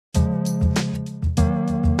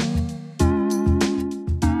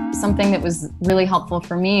something that was really helpful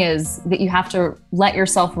for me is that you have to let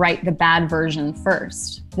yourself write the bad version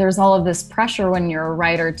first. There's all of this pressure when you're a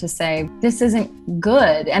writer to say, this isn't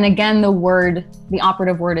good. And again, the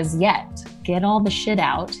operative word is yet. Get all the shit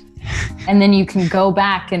out. And then you can go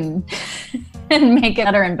back and make it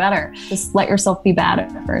better and better. Just let yourself be bad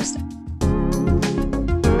at first.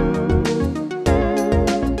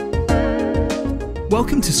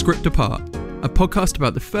 Welcome to Script Apart, a podcast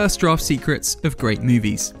about the first draft secrets of great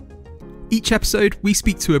movies. Each episode, we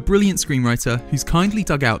speak to a brilliant screenwriter who's kindly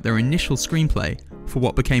dug out their initial screenplay for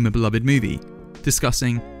what became a beloved movie,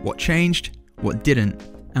 discussing what changed, what didn't,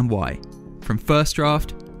 and why, from first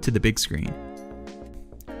draft to the big screen.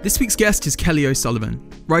 This week's guest is Kelly O'Sullivan,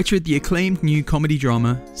 writer of the acclaimed new comedy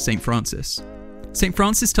drama St. Francis. St.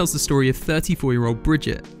 Francis tells the story of 34-year-old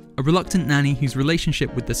Bridget, a reluctant nanny whose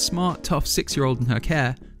relationship with the smart, tough 6-year-old in her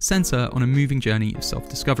care sends her on a moving journey of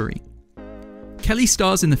self-discovery. Kelly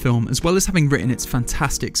stars in the film as well as having written its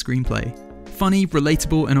fantastic screenplay. Funny,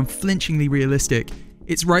 relatable, and unflinchingly realistic,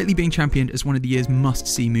 it's rightly being championed as one of the year's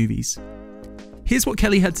must-see movies. Here's what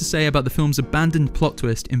Kelly had to say about the film's abandoned plot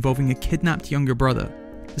twist involving a kidnapped younger brother,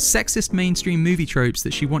 the sexist mainstream movie tropes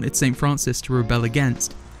that she wanted St. Francis to rebel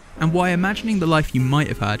against, and why imagining the life you might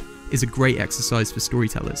have had is a great exercise for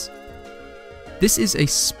storytellers. This is a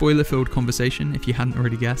spoiler-filled conversation, if you hadn't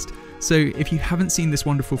already guessed, so if you haven't seen this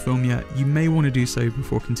wonderful film yet, you may want to do so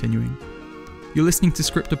before continuing. You're listening to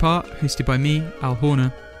Script Apart, hosted by me, Al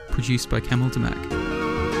Horner, produced by Kemal Demek.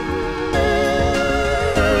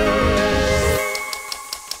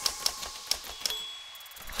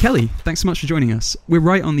 Kelly, thanks so much for joining us. We're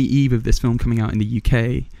right on the eve of this film coming out in the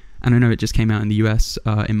UK, and I know it just came out in the US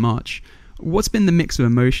in March. What's been the mix of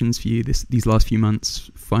emotions for you these last few months,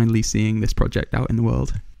 finally seeing this project out in the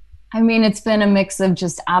world? I mean, it's been a mix of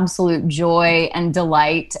just absolute joy and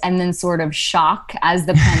delight, and then sort of shock as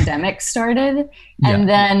the pandemic started. And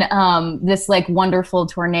then this wonderful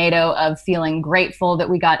tornado of feeling grateful that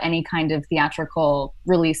we got any kind of theatrical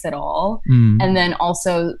release at all. And then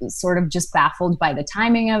also sort of just baffled by the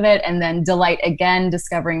timing of it. And then delight again,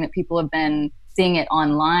 discovering that people have been seeing it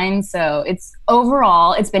online. So it's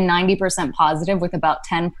been 90% positive with about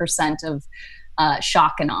 10% of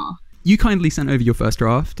shock and awe. You kindly sent over your first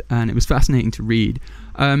draft, and it was fascinating to read.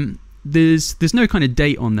 There's no kind of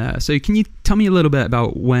date on there. So can you tell me a little bit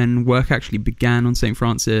about when work actually began on St.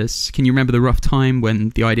 Francis? Can you remember the rough time when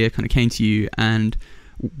the idea kind of came to you, and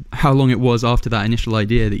how long it was after that initial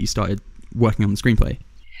idea that you started working on the screenplay?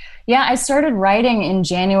 Yeah, I started writing in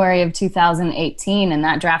January of 2018, and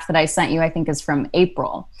that draft that I sent you, I think, is from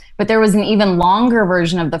April. But there was an even longer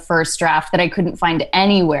version of the first draft that I couldn't find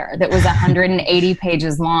anywhere that was 180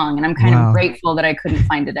 pages long, and I'm kind of grateful that I couldn't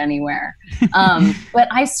find it anywhere. But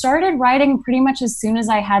I started writing pretty much as soon as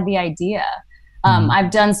I had the idea.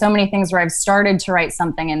 I've done so many things where I've started to write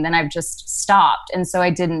something and then I've just stopped. And so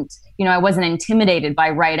I wasn't intimidated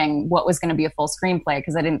by writing what was going to be a full screenplay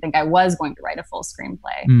because I didn't think I was going to write a full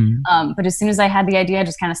screenplay. But as soon as I had the idea, I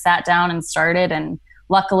just kind of sat down and started, and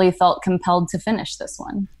luckily felt compelled to finish this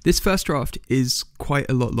one. This first draft is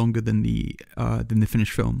quite a lot longer than the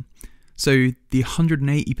finished film. So the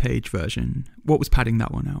 180-page version, what was padding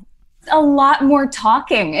that one out? A lot more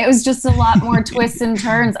talking. It was just a lot more twists and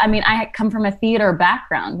turns. I mean, I come from a theater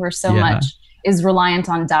background where so much is reliant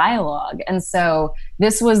on dialogue. And so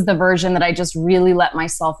this was the version that I just really let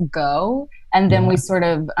myself go. And then we sort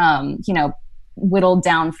of, whittled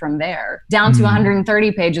down from there, down to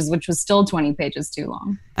 130 pages, which was still 20 pages too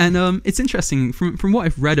long. And it's interesting, from what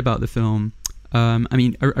I've read about the film, I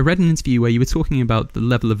read an interview where you were talking about the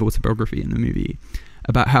level of autobiography in the movie,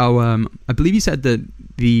 about how, I believe you said that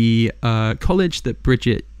the college that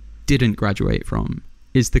Bridget didn't graduate from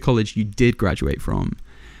is the college you did graduate from.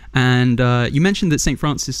 And you mentioned that St.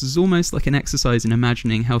 Francis is almost like an exercise in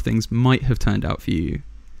imagining how things might have turned out for you.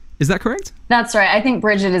 Is that correct? That's right. I think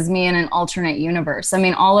Bridget is me in an alternate universe. I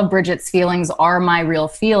mean, all of Bridget's feelings are my real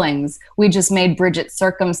feelings. We just made Bridget's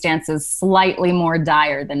circumstances slightly more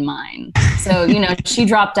dire than mine. So, she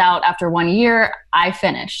dropped out after 1 year. I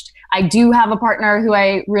finished. I do have a partner who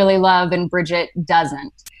I really love, and Bridget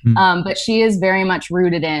doesn't. But she is very much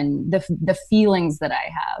rooted in the feelings that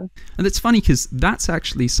I have. And it's funny because that's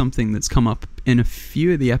actually something that's come up in a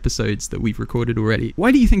few of the episodes that we've recorded already.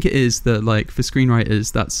 Why do you think it is that, for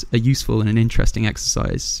screenwriters, that's a useful and an interesting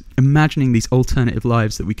exercise, imagining these alternative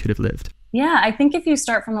lives that we could have lived? Yeah, I think if you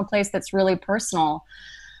start from a place that's really personal,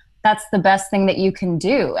 that's the best thing that you can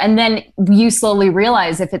do. And then you slowly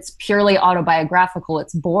realize if it's purely autobiographical,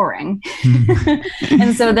 it's boring.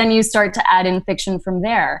 And so then you start to add in fiction from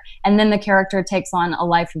there. And then the character takes on a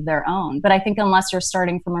life of their own. But I think unless you're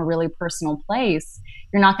starting from a really personal place,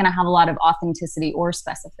 you're not going to have a lot of authenticity or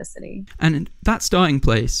specificity. And that starting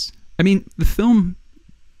place, I mean, the film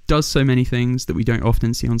does so many things that we don't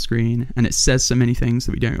often see on screen, and it says so many things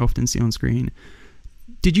that we don't often see on screen.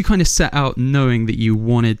 Did you kind of set out knowing that you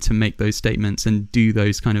wanted to make those statements and do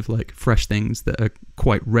those kind of like fresh things that are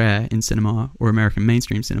quite rare in cinema or American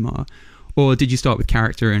mainstream cinema? Or did you start with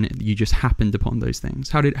character and you just happened upon those things?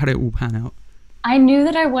 How did it all pan out? I knew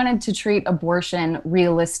that I wanted to treat abortion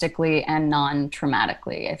realistically and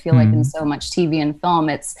non-traumatically. I feel like in so much TV and film,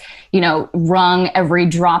 it's, wrung every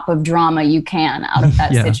drop of drama you can out of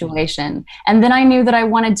that situation. And then I knew that I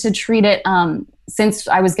wanted to treat it, since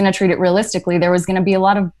I was going to treat it realistically, there was going to be a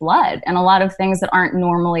lot of blood and a lot of things that aren't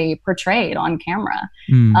normally portrayed on camera.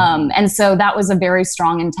 And so that was a very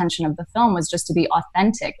strong intention of the film, was just to be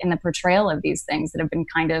authentic in the portrayal of these things that have been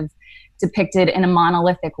kind of depicted in a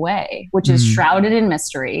monolithic way, which is shrouded in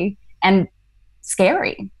mystery and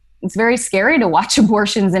scary. It's very scary to watch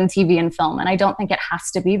abortions in TV and film, and I don't think it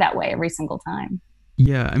has to be that way every single time.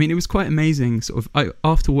 Yeah, I mean, it was quite amazing.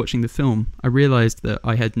 After watching the film, I realized that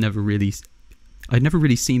I'd never really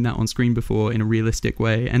seen that on screen before in a realistic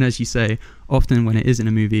way. And as you say, often when it is in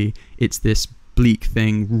a movie, it's this bleak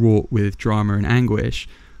thing wrought with drama and anguish.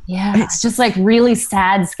 Yeah, it's just like really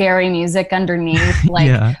sad, scary music underneath,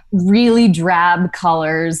 like really drab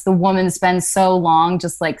colors. The woman spends so long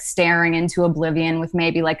just like staring into oblivion with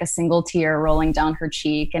maybe like a single tear rolling down her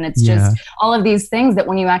cheek. And it's just all of these things that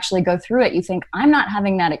when you actually go through it, you think, I'm not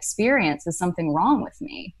having that experience. Is something wrong with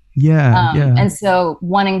me? And so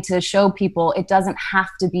wanting to show people it doesn't have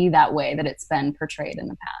to be that way that it's been portrayed in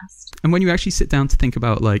the past. And when you actually sit down to think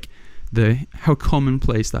about like how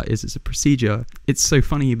commonplace that is as a procedure, it's so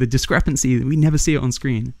funny, the discrepancy that we never see it on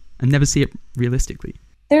screen and never see it realistically.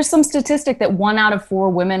 There's some statistic that 1 out of 4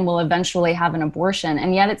 women will eventually have an abortion.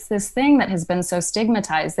 And yet it's this thing that has been so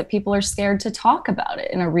stigmatized that people are scared to talk about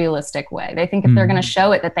it in a realistic way. They think if they're going to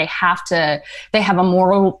show it, that they have a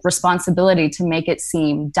moral responsibility to make it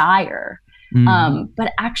seem dire.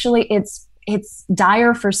 But actually it's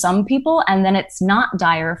dire for some people, and then it's not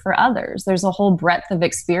dire for others. There's a whole breadth of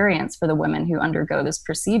experience for the women who undergo this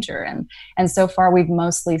procedure. And so far, we've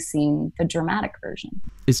mostly seen the dramatic version.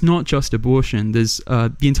 It's not just abortion. There's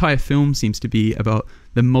the entire film seems to be about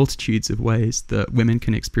the multitudes of ways that women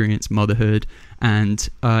can experience motherhood. And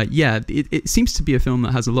it seems to be a film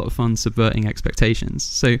that has a lot of fun subverting expectations.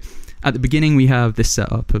 So at the beginning, we have this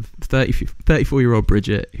setup of 34-year-old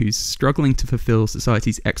Bridget, who's struggling to fulfill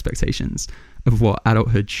society's expectations of what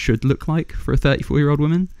adulthood should look like for a 34-year-old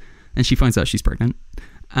woman. And she finds out she's pregnant.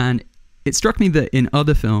 And it struck me that in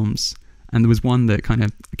other films, and there was one that kind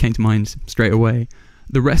of came to mind straight away,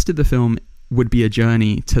 the rest of the film would be a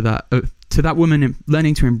journey to that woman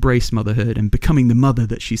learning to embrace motherhood and becoming the mother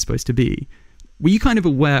that she's supposed to be. Were you kind of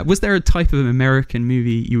aware, was there a type of American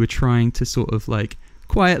movie you were trying to sort of like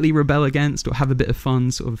quietly rebel against or have a bit of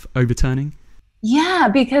fun sort of overturning? Yeah,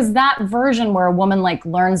 because that version where a woman like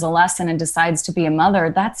learns a lesson and decides to be a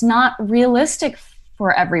mother, that's not realistic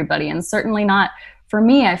for everybody, and certainly not for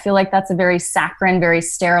me. I feel like that's a very saccharine, very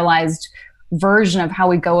sterilized version of how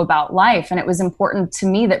we go about life. And it was important to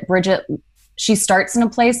me that Bridget, she starts in a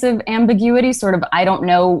place of ambiguity, sort of, I don't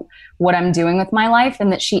know what I'm doing with my life,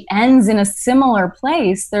 and that she ends in a similar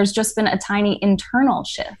place. There's just been a tiny internal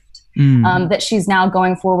shift. That she's now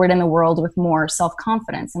going forward in the world with more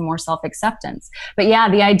self-confidence and more self-acceptance. But yeah,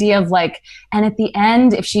 the idea of like, and at the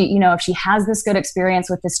end, if she has this good experience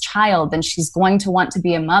with this child, then she's going to want to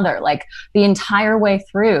be a mother. Like the entire way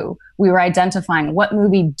through, we were identifying what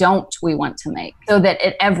movie don't we want to make, so that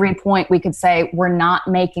at every point we could say, we're not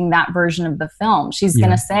making that version of the film. She's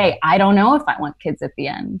going to say, I don't know if I want kids at the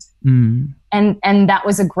end. And that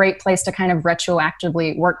was a great place to kind of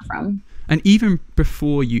retroactively work from. And even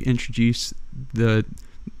before you introduce the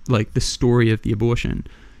story of the abortion,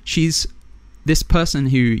 she's this person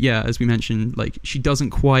who, as we mentioned, like she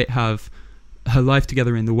doesn't quite have her life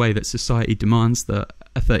together in the way that society demands that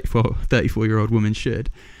a 34-year-old woman should.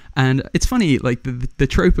 And it's funny, like the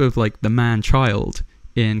trope of like the man-child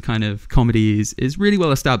in kind of comedies is really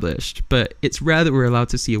well established, but it's rare that we're allowed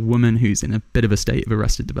to see a woman who's in a bit of a state of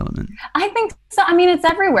arrested development. I think so. I mean, it's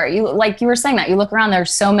everywhere. You were saying that, you look around,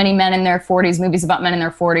 there's so many men in their 40s, movies about men in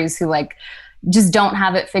their 40s who like just don't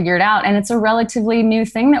have it figured out. And it's a relatively new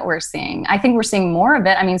thing that we're seeing. I think we're seeing more of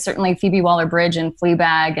it. I mean, certainly Phoebe Waller-Bridge and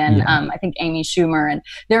Fleabag and I think Amy Schumer. And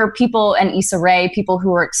there are people, and Issa Rae, people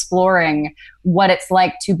who are exploring what it's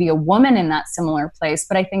like to be a woman in that similar place.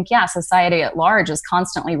 But I think, society at large is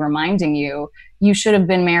constantly reminding you, you should have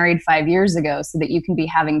been married 5 years ago so that you can be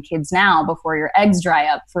having kids now before your eggs dry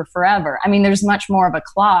up for forever. I mean, there's much more of a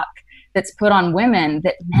clock that's put on women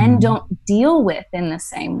that men don't deal with in the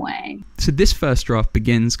same way. So this first draft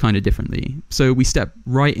begins kind of differently. So in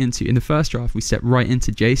the first draft, we step right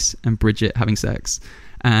into Jace and Bridget having sex.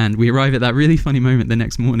 And we arrive at that really funny moment the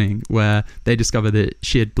next morning where they discover that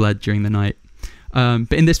she had bled during the night.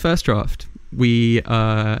 But in this first draft, in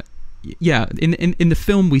the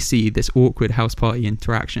film, we see this awkward house party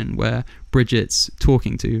interaction where Bridget's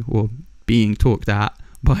talking to or being talked at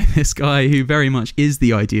by this guy who very much is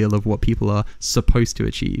the ideal of what people are supposed to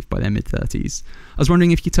achieve by their mid-30s. I was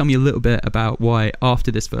wondering if you could tell me a little bit about why,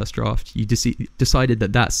 after this first draft, you decided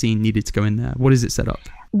that scene needed to go in there. What does it set up?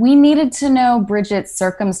 We needed to know Bridget's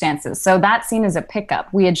circumstances. So that scene is a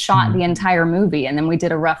pickup. We had shot the entire movie, and then we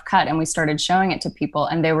did a rough cut and we started showing it to people,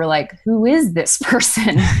 and they were like, who is this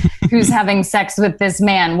person who's having sex with this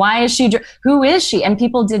man? Why is she, who is she? And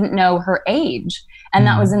people didn't know her age. And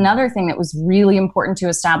that was another thing that was really important to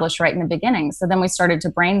establish right in the beginning. So then we started to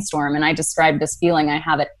brainstorm, and I described this feeling I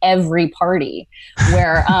have at every party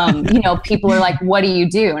where, people are like, what do you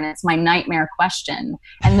do? And it's my nightmare question.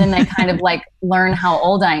 And then they kind of like learn how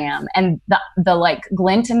old I am. And the like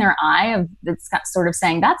glint in their eye of it's sort of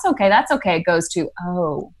saying, that's okay, goes to,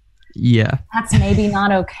 oh, yeah, that's maybe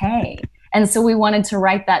not okay. And so we wanted to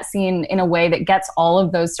write that scene in a way that gets all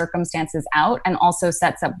of those circumstances out and also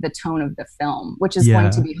sets up the tone of the film, which is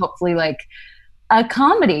going to be hopefully like a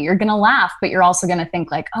comedy. You're going to laugh, but you're also going to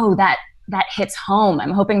think like, oh, that hits home.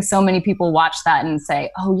 I'm hoping so many people watch that and say,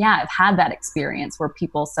 oh yeah, I've had that experience where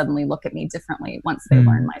people suddenly look at me differently once they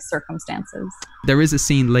learn my circumstances. There is a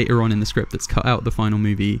scene later on in the script that's cut out the final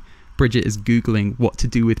movie. Bridget is Googling what to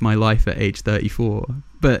do with my life at age 34.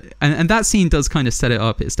 And that scene does kind of set it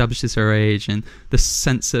up. It establishes her age and the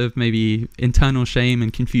sense of maybe internal shame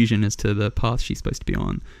and confusion as to the path she's supposed to be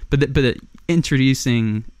on. But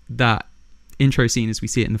introducing that intro scene as we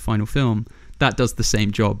see it in the final film, that does the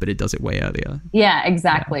same job, but it does it way earlier. Yeah,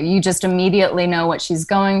 exactly. You just immediately know what she's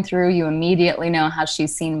going through. You immediately know how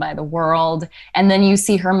she's seen by the world. And then you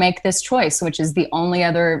see her make this choice, which is the only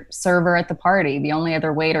other server at the party, the only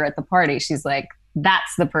other waiter at the party. She's like,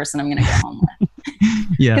 that's the person I'm going to go home with.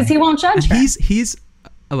 Yeah. Because he won't judge her. He's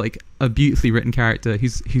like a beautifully written character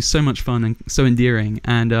who's so much fun and so endearing.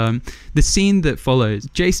 And the scene that follows,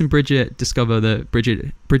 Jace and Bridget discover that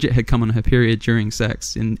Bridget had come on her period during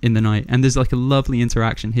sex in the night, and there's like a lovely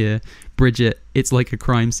interaction here. Bridget, it's like a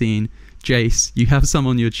crime scene. Jace, you have some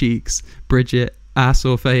on your cheeks. Bridget, ass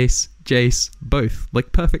or face. Jace, both,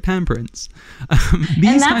 like perfect handprints.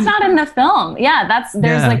 And that's not in the film. Yeah,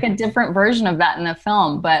 there's like a different version of that in the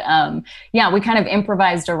film. But we kind of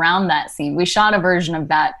improvised around that scene. We shot a version of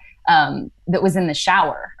that that was in the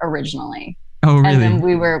shower originally. Oh, really? And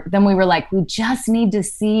then we were like, we just need to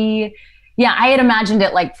see. Yeah, I had imagined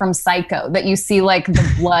it like from Psycho, that you see like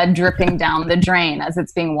the blood dripping down the drain as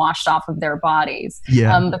it's being washed off of their bodies.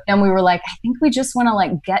 Yeah. But then we were like, I think we just want to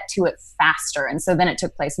like get to it faster. And so then it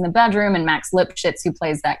took place in the bedroom, and Max Lipschitz, who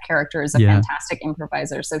plays that character, is a fantastic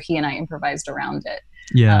improviser. So he and I improvised around it.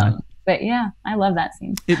 Yeah. But yeah, I love that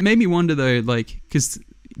scene. It made me wonder though, like, because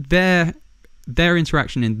their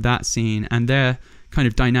interaction in that scene and their kind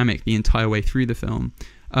of dynamic the entire way through the film,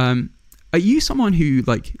 are you someone who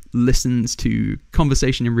like listens to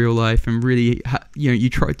conversation in real life and really,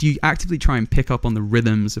 do you actively try and pick up on the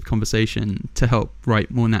rhythms of conversation to help write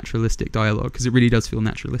more naturalistic dialogue? Because it really does feel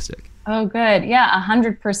naturalistic. Oh, good. Yeah,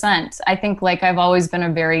 100%. I think like I've always been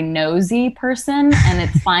a very nosy person, and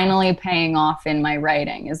it's finally paying off in my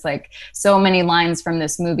writing. Is like so many lines from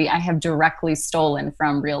this movie I have directly stolen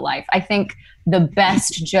from real life. I think the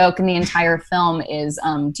best joke in the entire film is,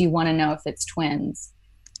 do you want to know if it's twins?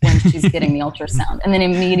 When she's getting the ultrasound. And then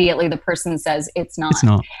immediately the person says, it's not.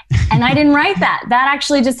 And I didn't write that. That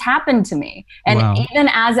actually just happened to me. And even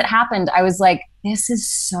as it happened, I was like, this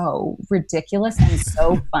is so ridiculous and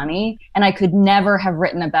so funny. And I could never have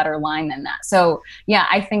written a better line than that. So yeah,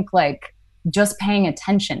 I think like just paying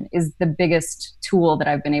attention is the biggest tool that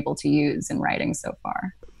I've been able to use in writing so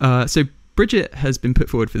far. So Bridget has been put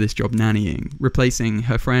forward for this job nannying, replacing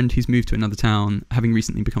her friend who's moved to another town, having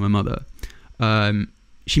recently become a mother.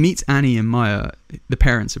 She meets Annie and Maya, the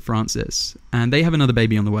parents of Francis, and they have another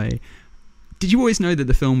baby on the way. Did you always know that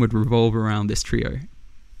the film would revolve around this trio?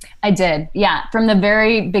 I did. Yeah. From the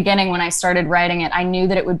very beginning, when I started writing it, I knew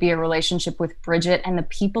that it would be a relationship with Bridget and the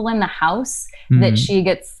people in the house that she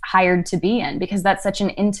gets hired to be in, because that's such an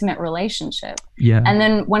intimate relationship. Yeah. And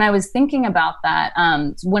then when I was thinking about that,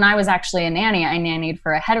 when I was actually a nanny, I nannied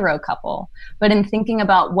for a hetero couple. But in thinking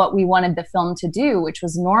about what we wanted the film to do, which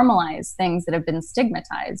was normalize things that have been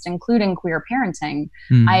stigmatized, including queer parenting,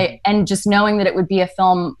 and just knowing that it would be a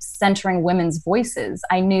film centering women's voices,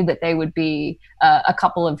 I knew that they would be a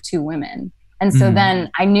couple of two women. And so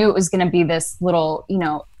then I knew it was going to be this little,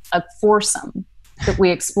 a foursome that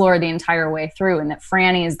we explore the entire way through, and that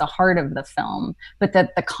Franny is the heart of the film, but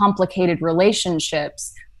that the complicated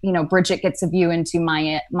relationships, Bridget gets a view into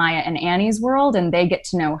Maya and Annie's world, and they get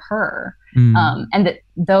to know her. And that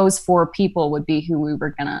those four people would be who we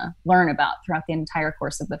were going to learn about throughout the entire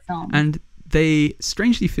course of the film. And they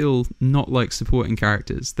strangely feel not like supporting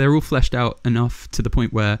characters. They're all fleshed out enough to the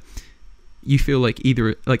point where you feel like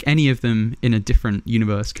either like any of them in a different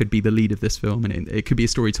universe could be the lead of this film, and it could be a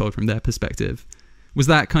story told from their perspective. Was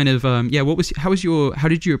that kind of how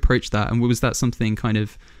did you approach that, and was that something kind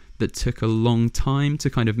of that took a long time to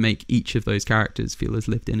kind of make each of those characters feel as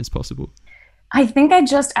lived in as possible? I think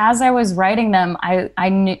as I was writing them, I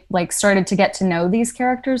knew, started to get to know these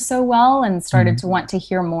characters so well, and started to want to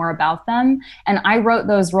hear more about them. And I wrote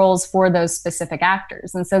those roles for those specific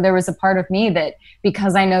actors. And so there was a part of me that,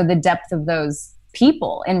 because I know the depth of those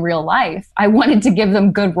people in real life, I wanted to give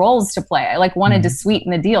them good roles to play. I wanted to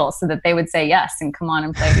sweeten the deal so that they would say yes and come on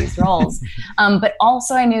and play these roles. But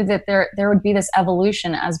also I knew that there would be this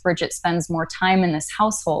evolution as Bridget spends more time in this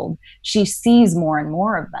household. She sees more and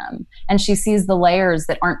more of them, and she sees the layers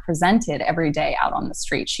that aren't presented every day out on the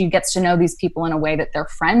street. She gets to know these people in a way that their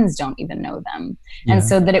friends don't even know them. Yeah. And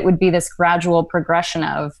so that it would be this gradual progression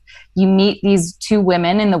of, you meet these two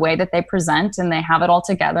women in the way that they present, and they have it all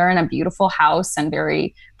together in a beautiful house and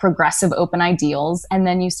very progressive, open ideals. And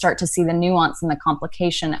then you start to see the nuance and the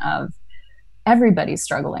complication of everybody's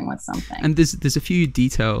struggling with something. And there's a few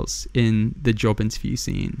details in the job interview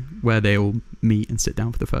scene where they all meet and sit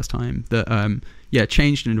down for the first time that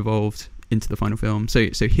changed and evolved into the final film. So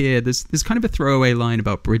here there's kind of a throwaway line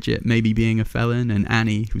about Bridget maybe being a felon, and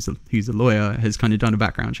Annie, who's a lawyer, has kind of done a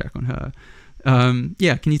background check on her. Can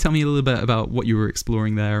you tell me a little bit about what you were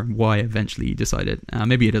exploring there, and why eventually you decided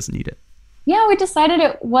maybe it doesn't need it? Yeah, we decided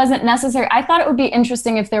it wasn't necessary. I thought it would be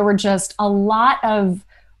interesting if there were just a lot of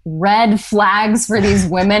red flags for these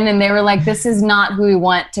women, and they were like, this is not who we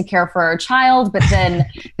want to care for our child, but then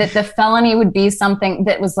that the felony would be something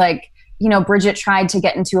that was like, Bridget tried to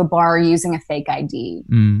get into a bar using a fake ID.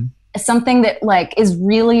 Something that is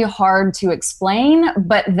really hard to explain,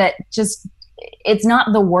 but that just, it's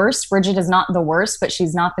not the worst. Bridget is not the worst, but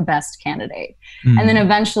she's not the best candidate. And then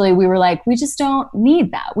eventually we were like, we just don't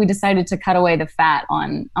need that. We decided to cut away the fat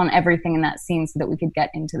on everything in that scene so that we could get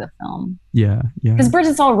into the film. Yeah. Because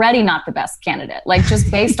Bridget's already not the best candidate. Just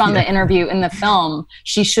based on the interview in the film,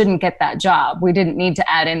 she shouldn't get that job. We didn't need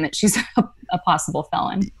to add in that she's a possible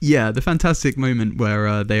felon. Yeah, the fantastic moment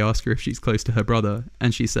where they ask her if she's close to her brother,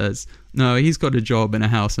 and she says, no, he's got a job in a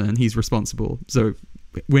house and he's responsible. So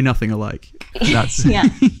we're nothing alike. That's yeah.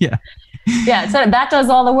 Yeah. So that does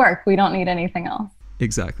all the work. We don't need anything else.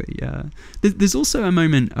 Exactly. Yeah. There's also a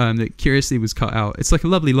moment that curiously was cut out. It's like a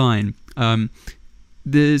lovely line.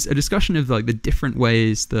 There's a discussion of the different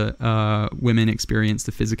ways that women experience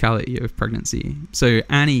the physicality of pregnancy. So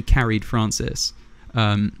Annie carried Francis,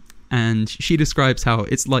 and she describes how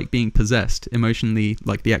it's like being possessed, emotionally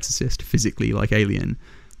like The Exorcist, physically like Alien.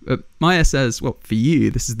 Maya says, well, for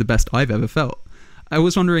you, this is the best I've ever felt. I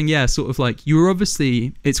was wondering, you were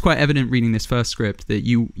obviously, it's quite evident reading this first script that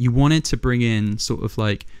you wanted to bring in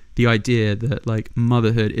the idea that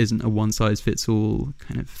motherhood isn't a one-size-fits-all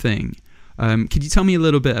kind of thing. Could you tell me a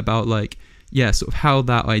little bit about how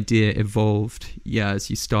that idea evolved as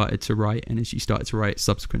you started to write, and as you started to write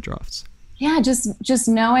subsequent drafts? Yeah, just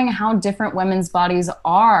knowing how different women's bodies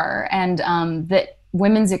are, and that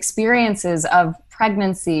women's experiences of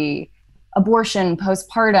pregnancy, abortion,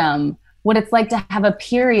 postpartum, what it's like to have a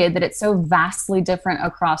period, that it's so vastly different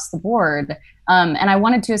across the board. And I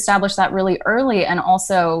wanted to establish that really early. And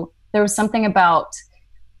also there was something about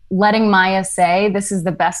letting Maya say, this is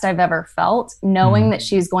the best I've ever felt, knowing that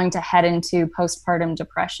she's going to head into postpartum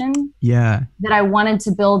depression. Yeah. That I wanted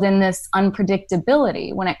to build in this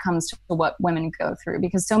unpredictability when it comes to what women go through,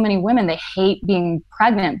 because so many women, they hate being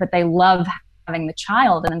pregnant, but they love having the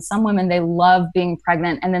child. And then some women, they love being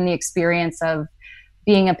pregnant, and then the experience of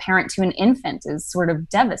being a parent to an infant is sort of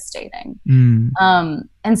devastating.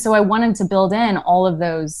 And so I wanted to build in all of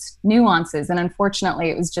those nuances. And unfortunately,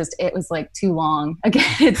 it was too long.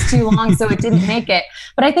 Again, it's too long, so it didn't make it.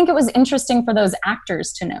 But I think it was interesting for those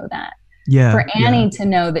actors to know that. Yeah. For Annie to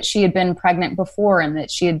know that she had been pregnant before, and that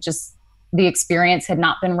she had just the experience had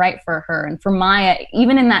not been right for her. And for Maya,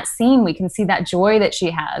 even in that scene, we can see that joy that she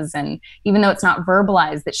has. And even though it's not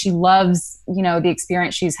verbalized, that she loves, the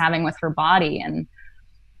experience she's having with her body. And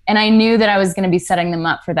I knew that I was going to be setting them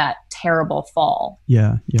up for that terrible fall.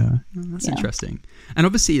 Yeah. That's interesting. And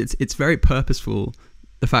obviously it's very purposeful,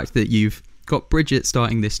 the fact that you've got Bridget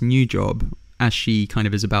starting this new job as she kind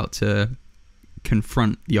of is about to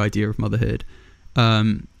confront the idea of motherhood.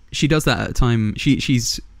 She does that at a time,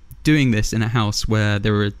 she's doing this in a house where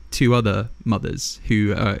there are two other mothers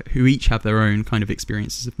who each have their own kind of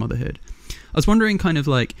experiences of motherhood. I was wondering kind of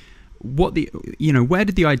like where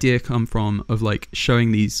did the idea come from of like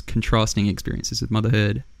showing these contrasting experiences of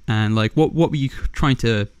motherhood, and like what were you trying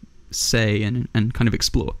to say and kind of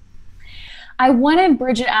explore? I wanted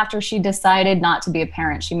Bridget, after she decided not to be a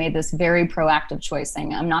parent, she made this very proactive choice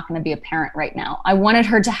saying, I'm not going to be a parent right now. I wanted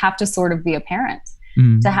her to have to sort of be a parent,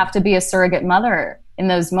 to have to be a surrogate mother in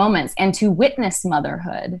those moments, and to witness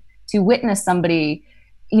motherhood, to witness somebody,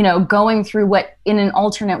 going through what in an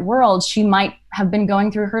alternate world she might have been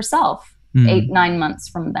going through herself 8-9 months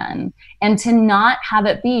from then. And to not have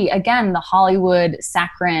it be, again, the Hollywood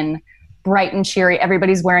saccharine, bright and cheery,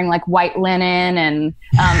 everybody's wearing like white linen and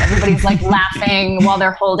everybody's like laughing while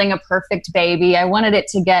they're holding a perfect baby. I wanted it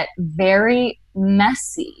to get very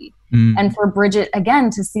messy, and for Bridget, again,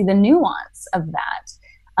 to see the nuance of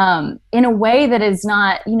that in a way that is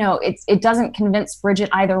not, it doesn't convince Bridget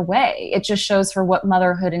either way. It just shows her what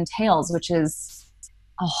motherhood entails, which is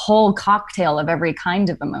a whole cocktail of every kind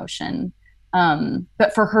of emotion.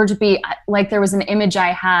 But for her to be like, there was an image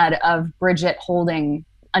I had of Bridget holding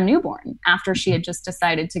a newborn after she had just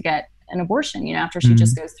decided to get an abortion, after she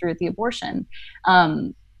just goes through with the abortion.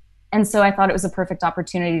 And so I thought it was a perfect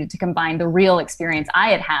opportunity to combine the real experience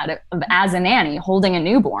I had of as a nanny holding a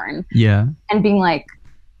newborn, and being like,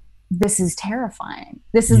 this is terrifying.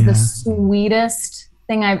 This is the sweetest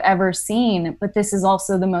thing I've ever seen, but this is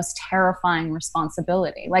also the most terrifying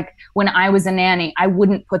responsibility. Like when I was a nanny, I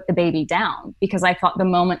wouldn't put the baby down because I thought the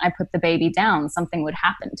moment I put the baby down, something would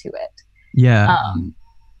happen to it.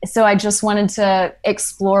 So I just wanted to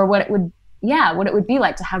explore what it would be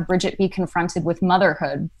like to have Bridget be confronted with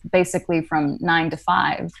motherhood, basically from 9 to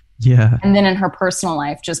 5. And then in her personal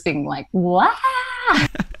life, just being like, what?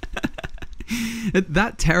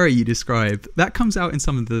 That terror you describe, that comes out in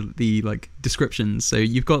some of the like descriptions. So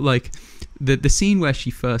you've got like the scene where she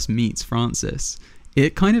first meets Francis.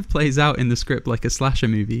 It kind of plays out in the script like a slasher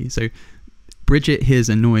movie. So Bridget hears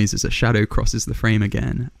a noise as a shadow crosses the frame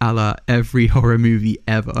again, a la every horror movie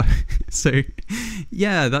ever. So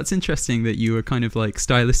yeah, that's interesting that you were kind of like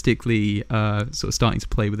stylistically sort of starting to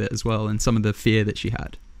play with it as well, and some of the fear that she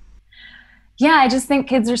had. Yeah, I just think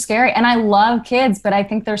kids are scary, and I love kids, but I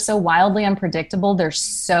think they're so wildly unpredictable. They're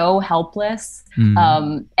so helpless.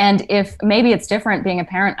 And if maybe it's different being a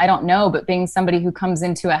parent, I don't know, but being somebody who comes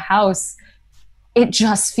into a house, it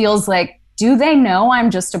just feels like, do they know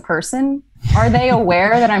I'm just a person? Are they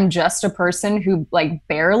aware that I'm just a person who like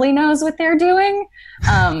barely knows what they're doing?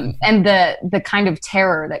 And the kind of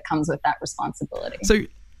terror that comes with that responsibility. So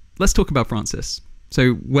let's talk about Francis.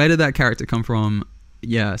 So where did that character come from?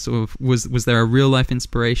 Yeah, sort of was there a real life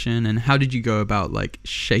inspiration, and how did you go about like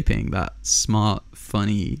shaping that smart,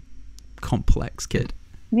 funny, complex kid?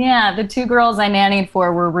 Yeah, the two girls I nannied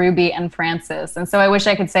for were Ruby and Frances. And so I wish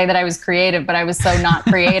I could say that I was creative, but I was so not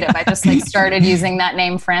creative. I just like started using that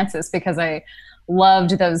name Frances because I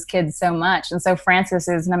loved those kids so much. And so Frances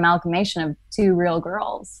is an amalgamation of two real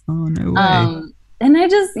girls. Oh, no way. And I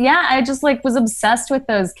just like was obsessed with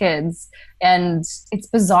those kids, and it's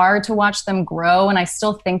bizarre to watch them grow. And I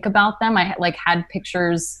still think about them. I like had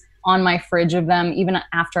pictures on my fridge of them even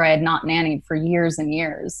after I had not nannied for years and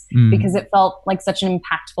years, because it felt like such an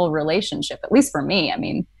impactful relationship, at least for me. I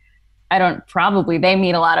mean, they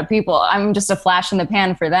meet a lot of people. I'm just a flash in the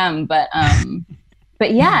pan for them. But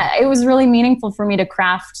yeah, it was really meaningful for me to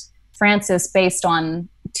craft Frances based on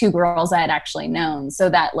two girls I had actually known,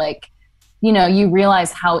 so that like, you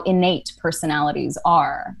realize how innate personalities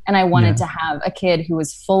are. And I wanted to have a kid who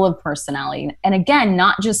was full of personality. And again,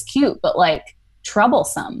 not just cute, but like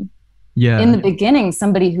troublesome. In the beginning,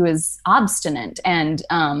 somebody who is obstinate and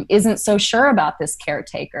isn't so sure about this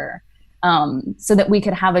caretaker, so that we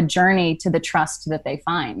could have a journey to the trust that they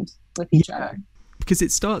find with each other. Because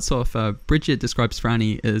it starts off, Bridget describes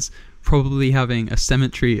Franny as probably having a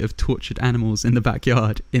cemetery of tortured animals in the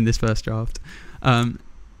backyard in this first draft. I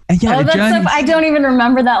don't even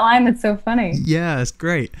remember that line. That's so funny. Yeah, it's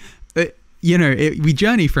great. We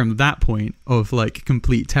journey from that point of like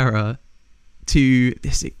complete terror to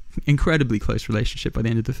this incredibly close relationship by the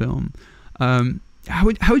end of the film. how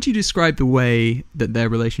would you describe the way that their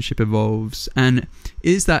relationship evolves? And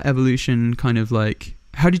is that evolution kind of like,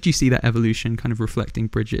 how did you see that evolution kind of reflecting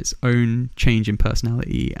Bridget's own change in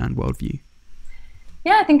personality and worldview?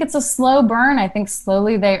 Yeah, I think it's a slow burn. I think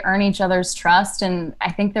slowly they earn each other's trust, and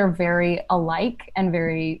I think they're very alike and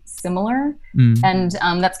very similar. And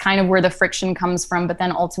that's kind of where the friction comes from, but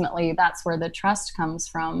then ultimately that's where the trust comes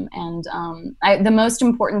from. And the most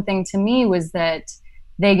important thing to me was that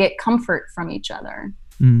they get comfort from each other.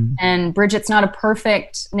 And Bridget's not a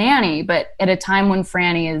perfect nanny, but at a time when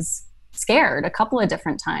Franny is scared a couple of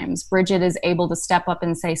different times, Bridget is able to step up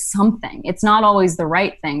and say something. It's not always the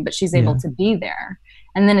right thing, but she's able to be there.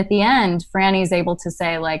 And then at the end, Franny is able to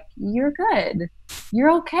say, like, you're good,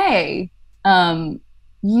 you're okay,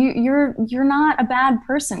 you're not a bad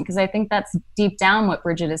person. Because I think that's deep down what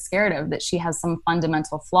Bridget is scared of, that she has some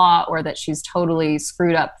fundamental flaw, or that she's totally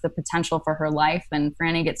screwed up the potential for her life. And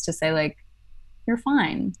Franny gets to say, like, you're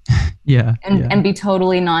fine. And be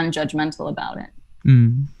totally non-judgmental about it.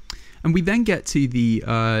 And we then get to the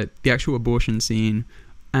actual abortion scene,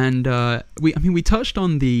 and we touched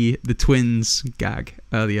on the twins gag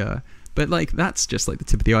earlier, but like that's just like the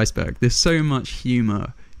tip of the iceberg. There's so much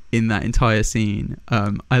humor in that entire scene.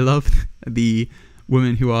 I love the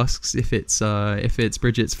woman who asks if it's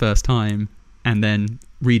Bridget's first time, and then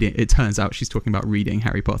reading. It turns out she's talking about reading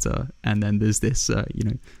Harry Potter, and then there's this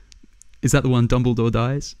is that the one, Dumbledore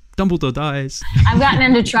dies? Dumbledore dies. I've gotten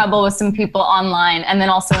into trouble with some people online, and then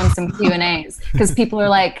also in some Q&As, because people are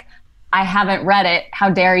like, I haven't read it,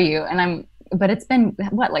 how dare you? And but it's been,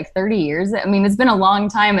 what, like 30 years? I mean, it's been a long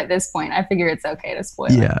time at this point. I figure it's okay to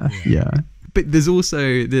spoil it. Yeah. But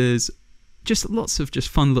there's just lots of just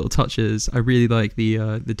fun little touches. I really like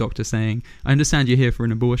the doctor saying, I understand you're here for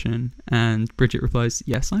an abortion. And Bridget replies,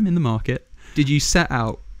 yes, I'm in the market. Did you set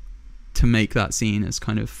out to make that scene as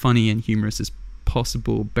kind of funny and humorous as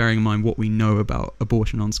possible, bearing in mind what we know about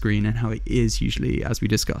abortion on screen and how it is usually, as we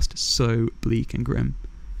discussed, so bleak and grim?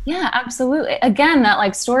 Yeah, absolutely. Again, that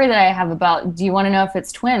like story that I have about, do you want to know if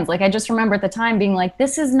it's twins? Like, I just remember at the time being like,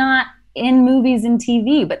 this is not in movies and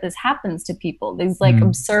TV, but this happens to people, these like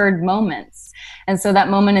absurd moments. And so that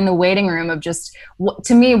moment in the waiting room of just,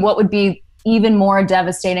 to me, what would be even more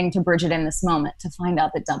devastating to Bridget in this moment, to find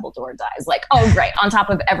out that Dumbledore dies, like, oh great, on top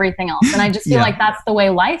of everything else. And I just feel like that's the way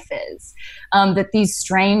life is, that these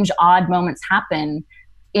strange, odd moments happen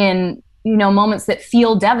in, moments that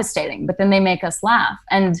feel devastating, but then they make us laugh.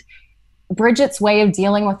 And Bridget's way of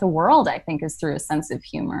dealing with the world, I think, is through a sense of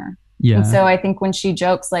humor. And so I think when she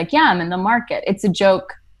jokes like, yeah, I'm in the market, it's a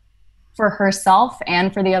joke for herself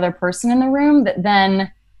and for the other person in the room that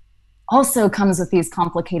then also comes with these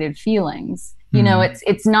complicated feelings.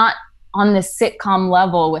 It's not on this sitcom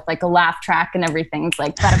level with like a laugh track and everything. It's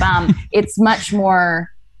like, bada-bam. It's much more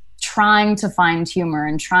trying to find humor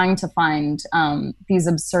and trying to find these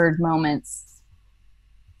absurd moments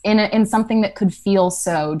in something that could feel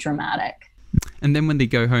so dramatic. And then when they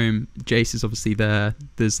go home, Jace is obviously there.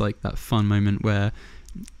 There's like that fun moment where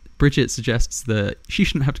Bridget suggests that she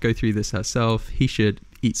shouldn't have to go through this herself. He should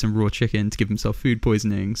eat some raw chicken to give himself food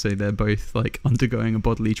poisoning. So they're both like undergoing a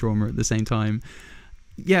bodily trauma at the same time.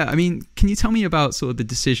 Yeah, I mean, can you tell me about sort of the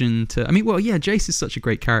decision to... Jace is such a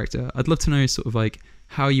great character. I'd love to know sort of like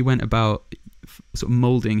how you went about sort of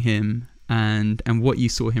molding him and what you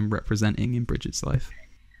saw him representing in Bridget's life.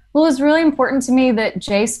 Well, it's really important to me that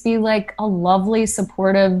Jace be like a lovely,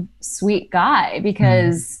 supportive, sweet guy,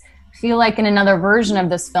 because I feel like in another version of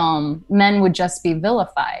this film, men would just be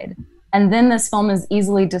vilified. And then this film is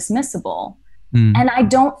easily dismissible. And I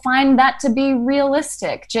don't find that to be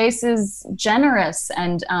realistic. Jace is generous,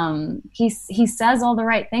 and he says all the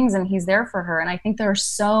right things, and he's there for her. And I think there are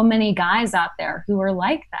so many guys out there who are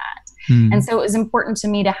like that. And so it was important to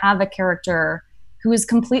me to have a character who is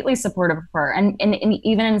completely supportive of her, and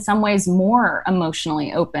even in some ways more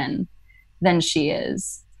emotionally open than she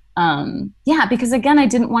is. Because again, I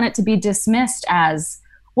didn't want it to be dismissed as,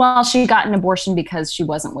 well, she got an abortion because she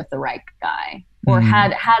wasn't with the right guy. Or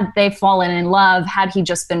had they fallen in love, had he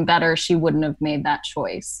just been better, she wouldn't have made that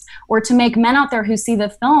choice. Or to make men out there who see the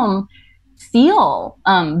film feel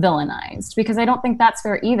villainized, because I don't think that's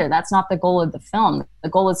fair either. That's not the goal of the film. The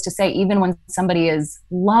goal is to say, even when somebody is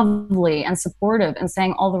lovely and supportive and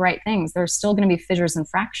saying all the right things, there's still going to be fissures and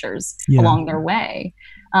fractures along their way,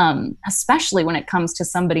 especially when it comes to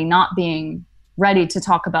somebody not being ready to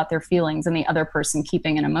talk about their feelings and the other person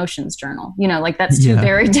keeping an emotions journal. That's two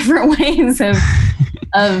very different ways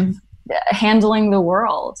of handling the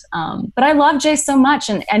world. But I love Jay so much.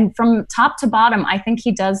 And from top to bottom, I think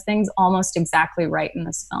he does things almost exactly right in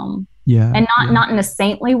this film. And not in a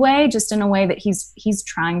saintly way, just in a way that he's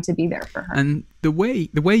trying to be there for her. And the way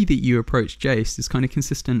that you approach Jace is kind of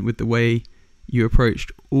consistent with the way you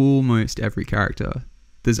approached almost every character.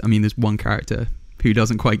 There's one character who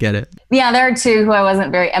doesn't quite get it. Yeah, there are two who I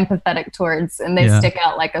wasn't very empathetic towards, and they stick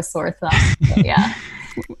out like a sore thumb. But yeah.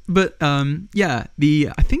 But I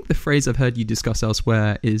think the phrase I've heard you discuss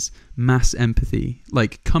elsewhere is mass empathy,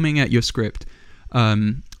 like coming at your script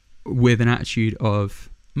with an attitude of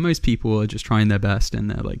most people are just trying their best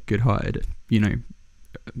and they're like good-hearted, there's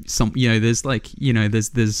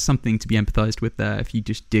something to be empathized with there if you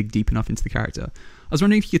just dig deep enough into the character. I was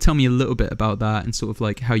wondering if you could tell me a little bit about that and sort of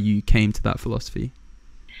like how you came to that philosophy.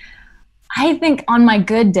 I think on my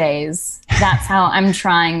good days, that's how I'm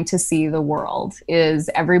trying to see the world, is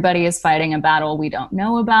everybody is fighting a battle we don't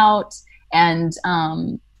know about. And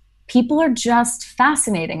people are just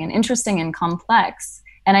fascinating and interesting and complex.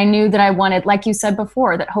 And I knew that I wanted, like you said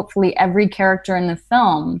before, that hopefully every character in the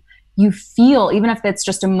film, you feel, even if it's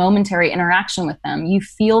just a momentary interaction with them, you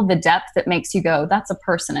feel the depth that makes you go, that's a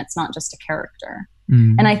person, it's not just a character.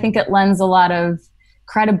 And I think it lends a lot of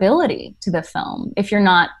credibility to the film if you're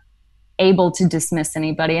not able to dismiss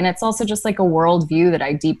anybody. And it's also just like a worldview that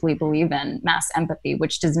I deeply believe in, mass empathy,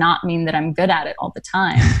 which does not mean that I'm good at it all the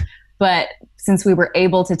time. But since we were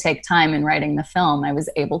able to take time in writing the film, I was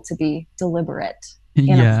able to be deliberate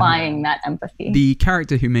in applying that empathy. The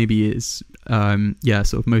character who maybe is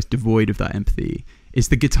sort of most devoid of that empathy is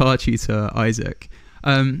the guitar tutor Isaac.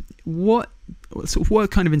 What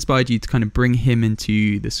kind of inspired you to kind of bring him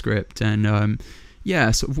into the script? And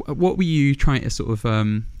what were you trying to sort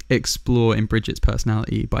of explore in Bridget's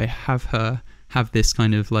personality by have this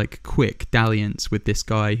kind of like quick dalliance with this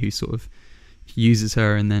guy who sort of uses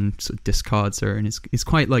her and then sort of discards her and is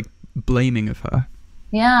quite like blaming of her?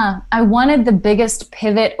 Yeah, I wanted the biggest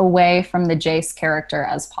pivot away from the Jace character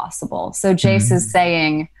as possible. So Jace is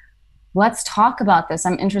saying, let's talk about this.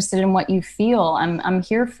 I'm interested in what you feel. I'm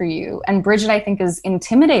here for you. And Bridget, I think, is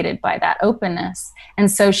intimidated by that openness.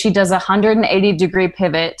 And so she does a 180-degree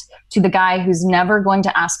pivot to the guy who's never going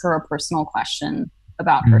to ask her a personal question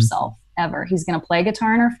about herself, ever. He's going to play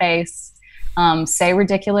guitar in her face, say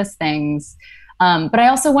ridiculous things. But I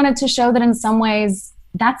also wanted to show that in some ways,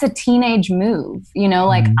 that's a teenage move.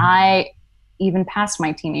 I, even past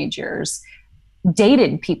my teenage years,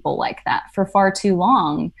 dated people like that for far too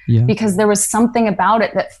long because there was something about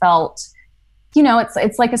it that felt,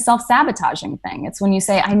 it's like a self-sabotaging thing. It's when you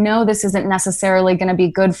say, I know this isn't necessarily going to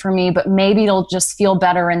be good for me, but maybe it'll just feel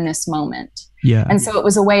better in this moment. Yeah. And so it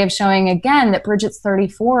was a way of showing again that Bridget's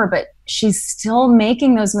 34, but she's still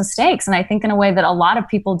making those mistakes. And I think in a way that a lot of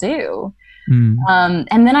people do.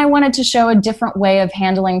 And then I wanted to show a different way of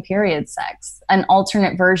handling period sex, an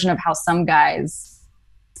alternate version of how some guys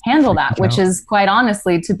handle that, which is quite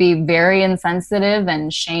honestly to be very insensitive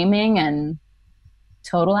and shaming and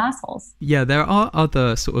total assholes. Yeah, there are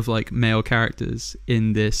other sort of like male characters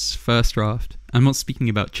in this first draft. I'm not speaking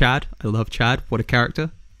about Chad. I love Chad. What a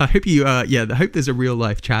character. I hope I hope there's a real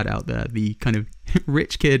life Chad out there, the kind of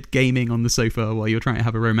rich kid gaming on the sofa while you're trying to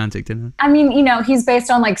have a romantic dinner. I mean, he's based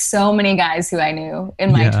on like so many guys who I knew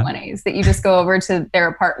in my 20s that you just go over to their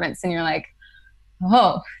apartments and you're like,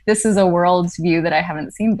 oh, this is a world view that I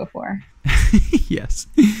haven't seen before. Yes.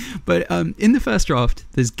 But in the first draft,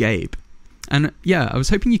 there's Gabe. And I was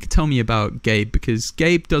hoping you could tell me about Gabe because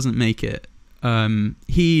Gabe doesn't make it.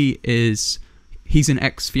 He's an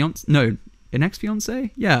ex-fiance. No, an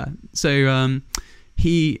ex-fiance? Yeah. So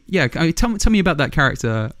tell me about that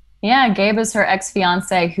character. Yeah, Gabe is her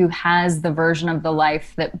ex-fiance who has the version of the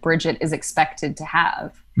life that Bridget is expected to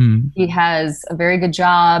have. He has a very good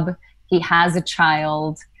job. He has a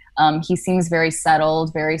child. He seems very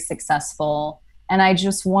settled, very successful. And I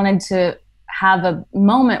just wanted to have a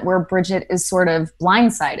moment where Bridget is sort of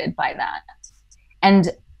blindsided by that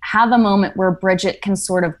and have a moment where Bridget can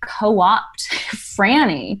sort of co-opt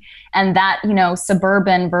Franny and that,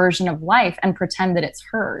 suburban version of life and pretend that it's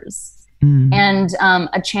hers. And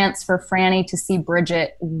a chance for Franny to see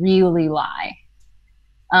Bridget really lie.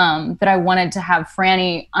 That I wanted to have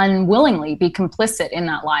Franny unwillingly be complicit in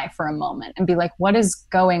that lie for a moment and be like, what is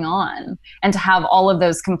going on? And to have all of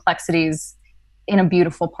those complexities in a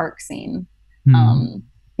beautiful park scene.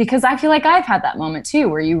 Because I feel like I've had that moment too,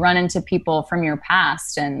 where you run into people from your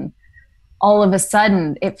past and all of a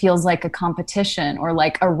sudden it feels like a competition or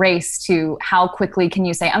like a race to how quickly can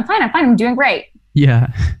you say, I'm fine, I'm doing great. Yeah.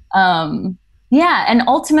 And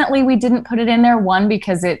ultimately we didn't put it in there, one,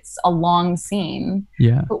 because it's a long scene.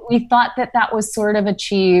 Yeah. But we thought that was sort of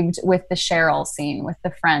achieved with the Cheryl scene with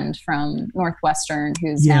the friend from Northwestern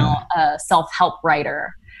who's now a self-help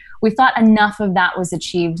writer, we thought enough of that was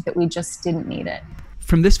achieved that we just didn't need it.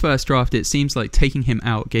 From this first draft, it seems like taking him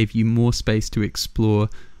out gave you more space to explore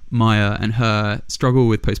Maya and her struggle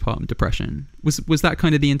with postpartum depression. Was that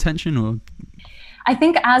kind of the intention, or? I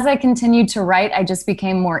think as I continued to write, I just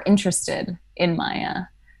became more interested in Maya.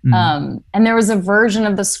 And there was a version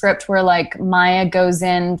of the script where like Maya goes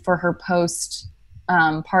in for her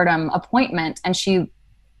postpartum appointment, and she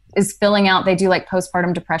is filling out, they do like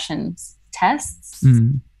postpartum depression tests,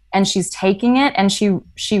 and she's taking it, and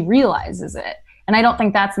she realizes it. And I don't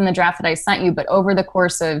think that's in the draft that I sent you, but over the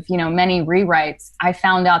course of, many rewrites, I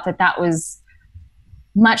found out that that was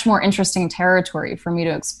much more interesting territory for me to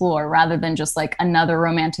explore, rather than just like another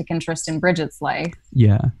romantic interest in Bridget's life.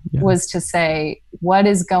 Yeah. Was to say, what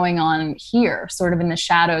is going on here, sort of in the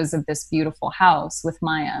shadows of this beautiful house with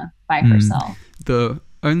Maya by herself. The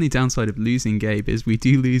only downside of losing Gabe is we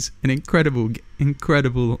do lose an incredible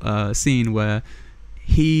scene where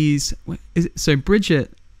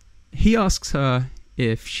Bridget, he asks her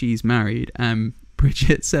if she's married, and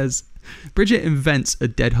Bridget invents a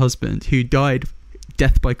dead husband who died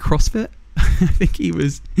death by CrossFit. I think he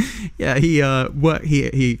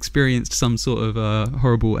experienced some sort of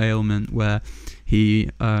horrible ailment where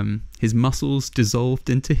his muscles dissolved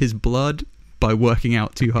into his blood by working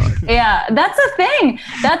out too hard. Yeah, that's a thing.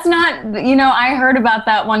 That's not, I heard about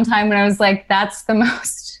that one time when I was like,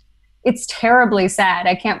 it's terribly sad.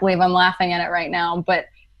 I can't believe I'm laughing at it right now, but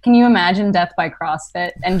can you imagine death by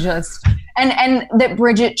CrossFit and and that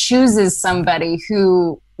Bridget chooses somebody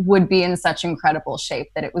who would be in such incredible shape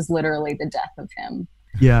that it was literally the death of him.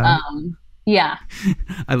 Yeah. Yeah.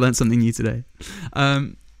 I learned something new today.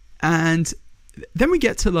 And then we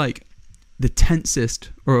get to like the tensest,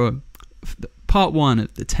 or part one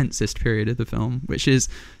of the tensest period of the film, which is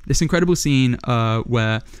this incredible scene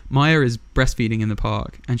where Maya is breastfeeding in the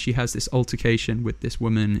park, and she has this altercation with this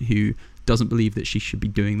woman who doesn't believe that she should be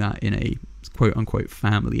doing that in a quote unquote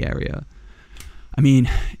family area. I mean,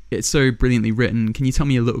 it's so brilliantly written. Can you tell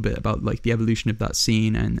me a little bit about like the evolution of that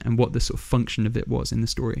scene and what the sort of function of it was in the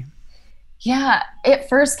story? Yeah, it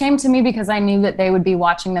first came to me because I knew that they would be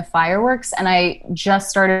watching the fireworks, and I just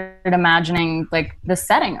started imagining like the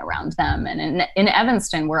setting around them, and in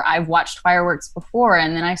Evanston, where I've watched fireworks before.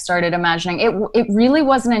 And then I started imagining it really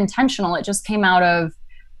wasn't intentional. It just came out of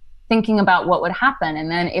thinking about what would happen.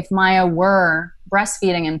 And then if Maya were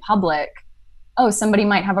breastfeeding in public, somebody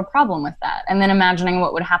might have a problem with that. And then imagining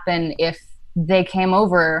what would happen if they came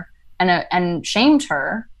over and shamed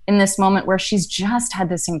her in this moment where she's just had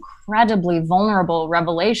this incredibly vulnerable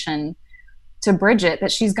revelation to Bridget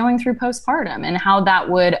that she's going through postpartum, and how that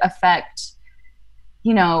would affect,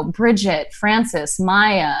 Bridget, Frances,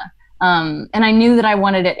 Maya. And I knew that I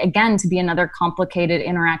wanted it, again, to be another complicated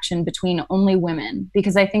interaction between only women,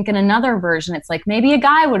 because I think in another version, it's like maybe a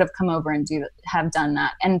guy would have come over and have done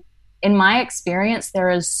that. And in my experience, there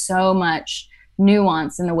is so much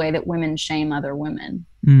nuance in the way that women shame other women.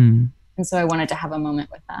 And so I wanted to have a moment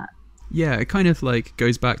with that. Yeah, it kind of like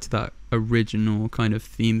goes back to that original kind of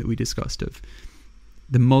theme that we discussed of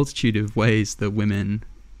the multitude of ways that women,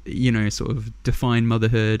 sort of define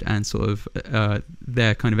motherhood, and sort of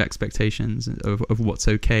their kind of expectations of what's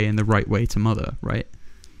okay and the right way to mother, right?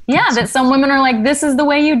 Yeah, that some women are like, this is the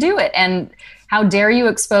way you do it. And how dare you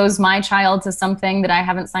expose my child to something that I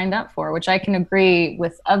haven't signed up for, which I can agree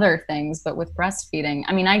with other things, but with breastfeeding,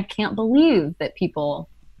 I mean, I can't believe that people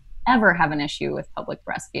ever have an issue with public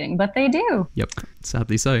breastfeeding, but they do. Yep,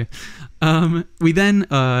 sadly so. We then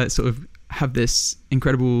sort of have this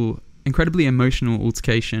incredibly emotional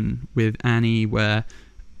altercation with Annie, where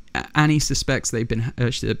Annie suspects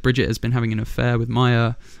Bridget has been having an affair with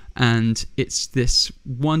Maya, and it's this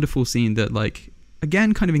wonderful scene that, like,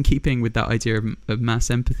 again, kind of in keeping with that idea of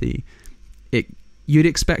mass empathy, you'd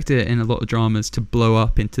expect it in a lot of dramas to blow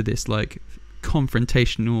up into this like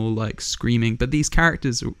confrontational, like screaming, but these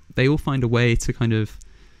characters, they all find a way to kind of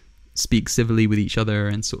speak civilly with each other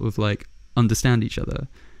and sort of like understand each other.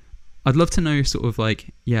 I'd love to know sort of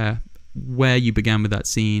like, where you began with that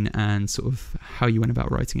scene and sort of how you went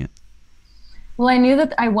about writing it. Well, I knew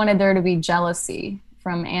that I wanted there to be jealousy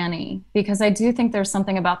from Annie, because I do think there's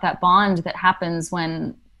something about that bond that happens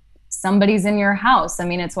when somebody's in your house. I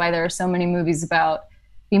mean, it's why there are so many movies about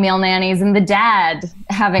female nannies and the dad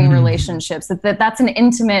having relationships, that's an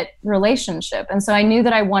intimate relationship. And so I knew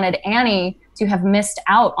that I wanted Annie to have missed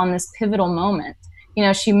out on this pivotal moment.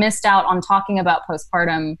 She missed out on talking about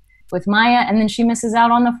postpartum with Maya, and then she misses out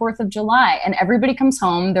on the 4th of July, and everybody comes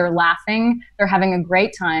home, they're laughing, they're having a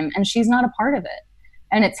great time, and she's not a part of it.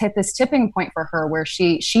 And it's hit this tipping point for her where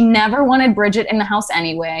she never wanted Bridget in the house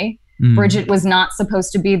anyway. Bridget was not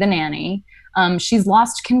supposed to be the nanny. she's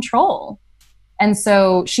lost control. And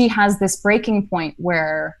so she has this breaking point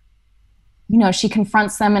where, you know, she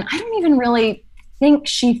confronts them, and I don't even really think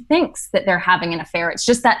she thinks that they're having an affair. It's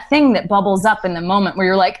just that thing that bubbles up in the moment where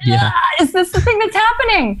you're like, is this the thing that's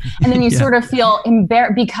happening? And then you sort of feel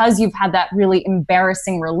embarrassed because you've had that really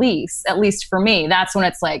embarrassing release. At least for me, that's when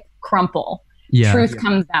it's like crumple. Truth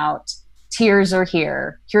comes out. Tears are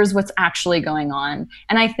here. Here's what's actually going on.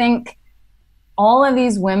 And I think all of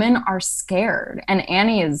these women are scared. And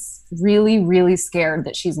Annie is really, really scared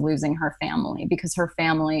that she's losing her family, because her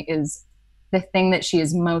family is the thing that she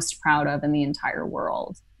is most proud of in the entire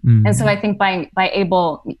world. And so I think by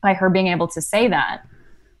her being able to say that,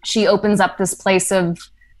 she opens up this place of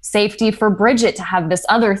safety for Bridget to have this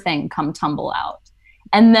other thing come tumble out.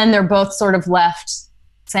 And then they're both sort of left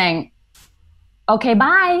saying, okay,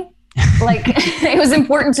 bye. Like, it was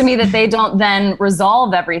important to me that they don't then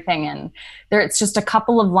resolve everything. And it's just a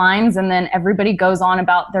couple of lines and then everybody goes on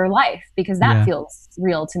about their life, because that feels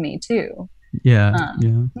real to me too. Yeah.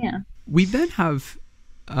 We then have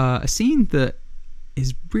a scene that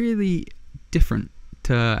is really different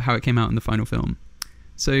to how it came out in the final film.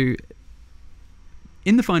 So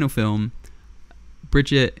in the final film,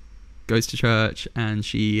 Bridget goes to church and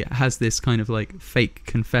she has this kind of like fake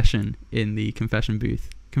confession in the confession booth.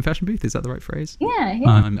 Confession booth, is that the right phrase? Yeah.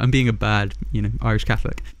 I'm being a bad, Irish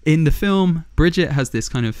Catholic. In the film, Bridget has this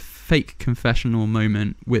kind of fake confessional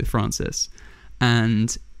moment with Francis,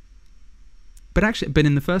 but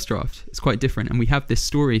in the first draft, it's quite different, and we have this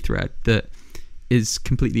story thread that is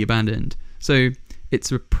completely abandoned. So it's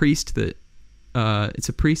a priest that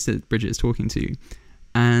Bridget is talking to,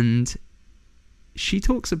 and she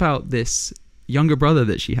talks about this younger brother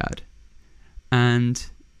that she had, and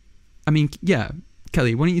I mean,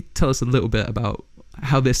 Kelly, why don't you tell us a little bit about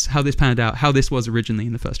how this panned out, how this was originally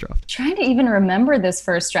in the first draft? Trying to even remember this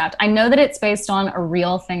first draft. I know that it's based on a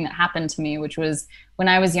real thing that happened to me, which was when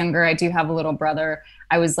I was younger. I do have a little brother.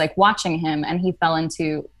 I was like watching him and he fell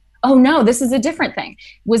into, oh no, this is a different thing.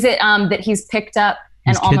 Was it that he's picked up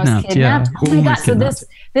and almost kidnapped? Yeah. Oh my God. So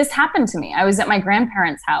this happened to me. I was at my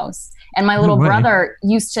grandparents' house and my little brother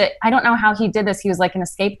used to, I don't know how he did this. He was like an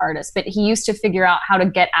escape artist, but he used to figure out how to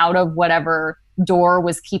get out of whatever door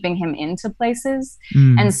was keeping him into places.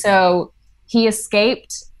 And so he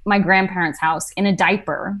escaped my grandparents' house in a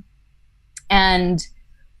diaper and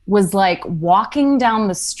was like walking down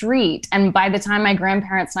the street. And by the time my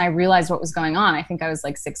grandparents and I realized what was going on, I think I was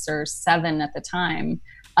like 6 or 7 at the time,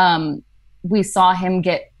 we saw him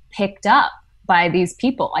get picked up by these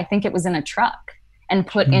people. I think it was in a truck and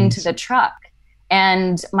put into the truck.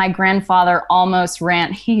 And my grandfather almost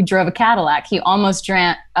he drove a Cadillac. He almost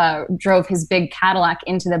drove his big Cadillac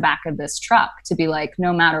into the back of this truck to be like,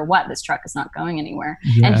 no matter what, this truck is not going anywhere.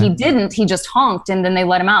 Yeah. And he didn't. He just honked, and then they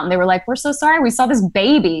let him out. And they were like, we're so sorry. We saw this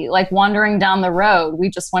baby like wandering down the road. We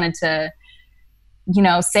just wanted to,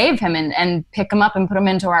 save him and pick him up and put him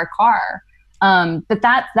into our car. But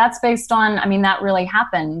that's based on, that really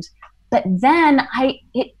happened. But then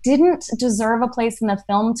it didn't deserve a place in the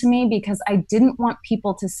film to me, because I didn't want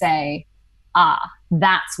people to say,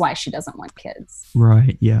 that's why she doesn't want kids.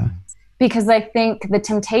 Right, yeah. Because I think the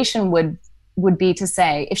temptation would be to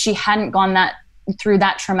say, if she hadn't gone through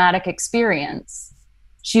that traumatic experience,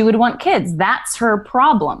 she would want kids. That's her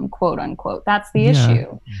problem, quote unquote. That's the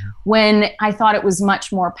issue. When I thought it was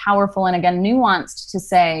much more powerful and, again, nuanced to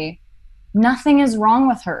say, nothing is wrong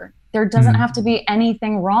with her. There doesn't have to be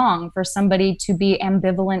anything wrong for somebody to be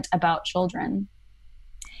ambivalent about children.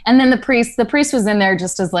 And then the priest was in there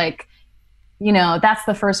just as like, that's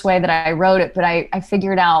the first way that I wrote it. But I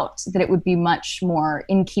figured out that it would be much more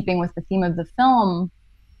in keeping with the theme of the film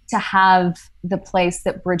to have the place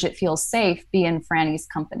that Bridget feels safe be in Franny's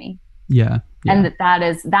company. Yeah. And that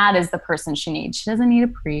is the person she needs. She doesn't need a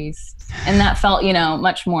priest. And that felt,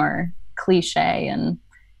 much more cliche, and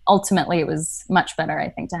ultimately it was much better, I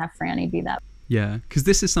think, to have Franny be that. Yeah, because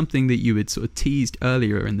this is something that you had sort of teased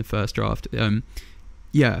earlier in the first draft.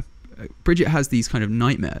 Bridget has these kind of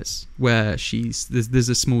nightmares where there's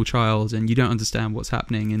a small child and you don't understand what's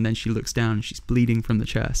happening, and then she looks down and she's bleeding from the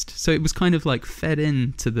chest. So it was kind of like fed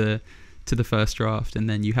into the first draft, and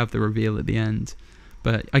then you have the reveal at the end.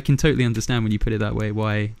 But I can totally understand when you put it that way,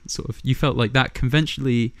 why sort of you felt like that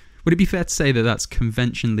conventionally. Would it be fair to say that that's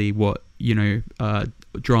conventionally what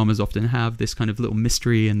dramas often have, this kind of little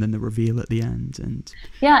mystery and then the reveal at the end? And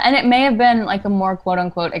it may have been like a more quote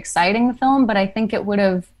unquote exciting film, but I think it would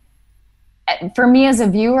have, for me as a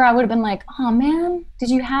viewer, I would have been like, oh man, did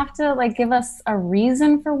you have to like give us a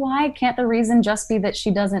reason for why? Can't the reason just be that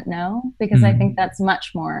she doesn't know? Because I think that's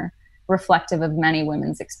much more reflective of many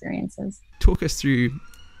women's experiences. Talk us through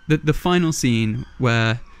the final scene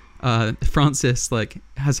where Frances like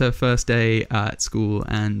has her first day at school,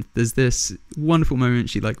 and there's this wonderful moment.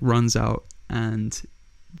 She like runs out and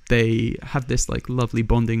they have this like lovely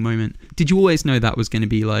bonding moment. Did you always know that was going to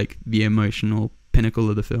be like the emotional pinnacle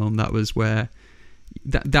of the film? That was where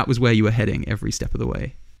you were heading every step of the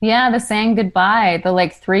way? Yeah, the saying goodbye, the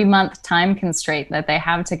like 3-month time constraint that they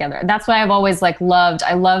have together. That's why I've always like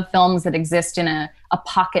I love films that exist in a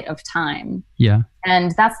pocket of time. Yeah.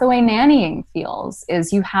 And that's the way nannying feels,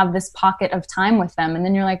 is you have this pocket of time with them. And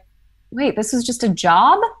then you're like, wait, this is just a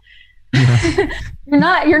job? Yeah.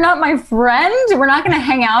 You're not my friend. We're not going to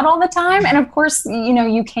hang out all the time. And of course, you know,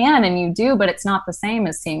 you can and you do, but it's not the same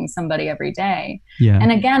as seeing somebody every day. Yeah.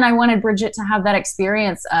 And again, I wanted Bridget to have that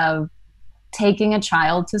experience of taking a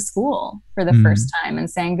child to school for the first time and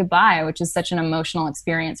saying goodbye, which is such an emotional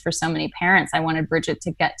experience for so many parents. I wanted Bridget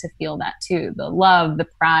to get to feel that too. The love, the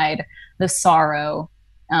pride, the sorrow,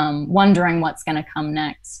 wondering what's going to come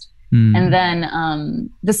next. And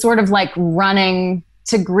then the sort of like running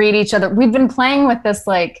to greet each other. We've been playing with this,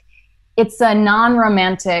 like, it's a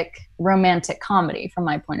non-romantic romantic comedy from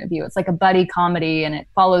my point of view. It's like a buddy comedy, and it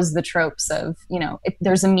follows the tropes of, you know,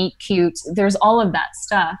 there's a meet cute, there's all of that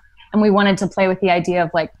stuff. And we wanted to play with the idea of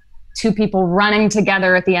like two people running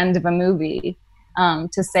together at the end of a movie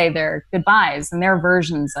to say their goodbyes and their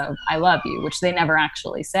versions of I love you, which they never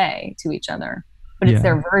actually say to each other, but it's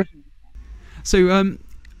their version. So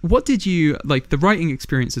what did you, like the writing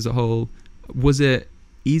experience as a whole, was it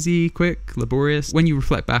easy, quick, laborious? When you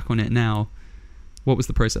reflect back on it now, what was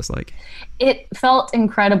the process like? It felt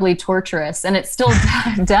incredibly torturous, and it still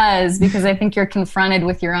does, because I think you're confronted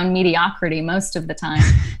with your own mediocrity most of the time.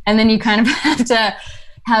 And then you kind of have to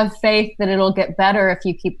have faith that it'll get better if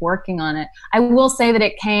you keep working on it. I will say that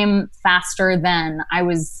it came faster than I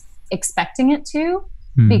was expecting it to,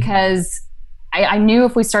 because I knew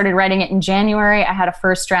if we started writing it in January, I had a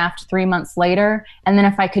first draft 3 months later. And then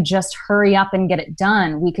if I could just hurry up and get it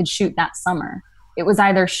done, we could shoot that summer. It was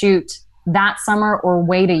either shoot that summer or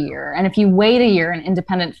wait a year. And if you wait a year in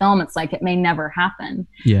independent film, it's like it may never happen.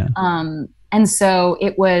 Yeah. And so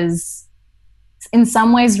it was in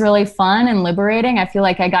some ways really fun and liberating. I feel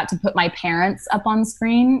like I got to put my parents up on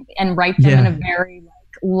screen and write them in a very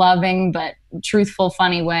like loving but truthful,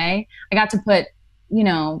 funny way. I got to put, you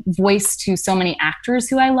know, voice to so many actors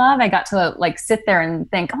who I love. I got to like sit there and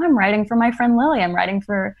think, oh, I'm writing for my friend Lily. I'm writing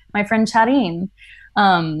for my friend Charine.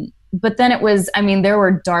 But then it was, I mean, there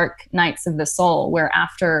were dark nights of the soul where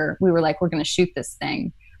after we were like, we're going to shoot this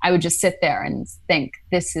thing, I would just sit there and think,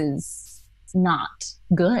 this is not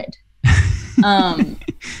good.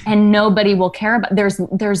 And nobody will care about,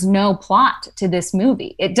 there's no plot to this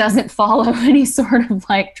movie. It doesn't follow any sort of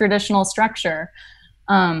like traditional structure.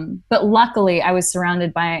 But luckily I was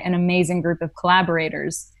surrounded by an amazing group of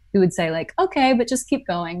collaborators who would say like, okay, but just keep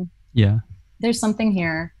going. Yeah. There's something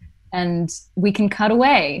here. And we can cut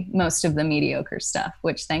away most of the mediocre stuff,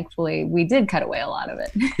 which thankfully we did cut away a lot of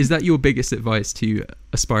it. Is that your biggest advice to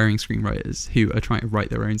aspiring screenwriters who are trying to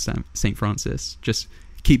write their own St. Francis? Just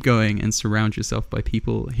keep going and surround yourself by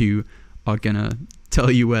people who are going to tell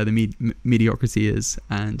you where the mediocrity is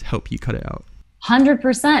and help you cut it out.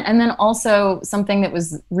 100%. And then also something that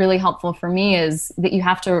was really helpful for me is that you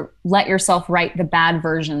have to let yourself write the bad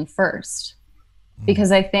version first.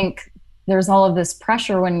 Because I think there's all of this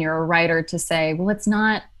pressure when you're a writer to say, well,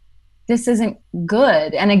 this isn't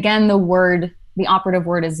good. And again, the operative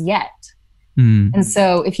word is yet. And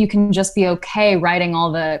so if you can just be okay writing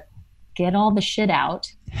get all the shit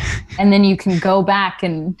out, and then you can go back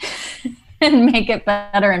and make it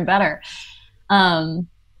better and better.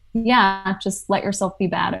 Just let yourself be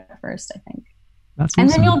bad at first, I think. That's awesome.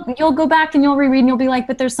 And then you'll go back and you'll reread and you'll be like,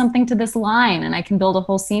 but there's something to this line, and I can build a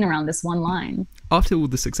whole scene around this one line. After all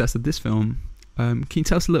the success of this film, can you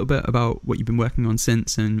tell us a little bit about what you've been working on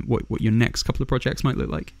since and what your next couple of projects might look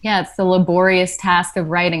like? Yeah, it's the laborious task of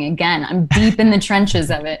writing again. I'm deep in the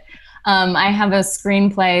trenches of it. I have a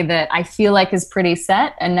screenplay that I feel like is pretty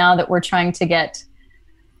set, and now that we're trying to get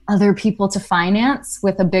other people to finance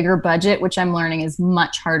with a bigger budget, which I'm learning is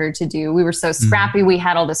much harder to do. We were so scrappy. We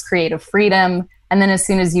had all this creative freedom. And then as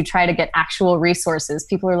soon as you try to get actual resources,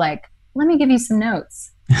 people are like, let me give you some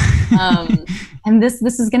notes. And this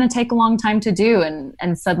is going to take a long time to do.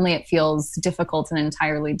 And suddenly it feels difficult in an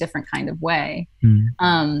entirely different kind of way.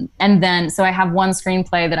 And then, so I have one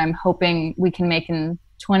screenplay that I'm hoping we can make in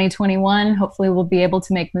 2021. Hopefully we'll be able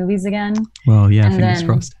to make movies again. Well, yeah, fingers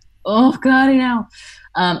crossed. Oh God, I know.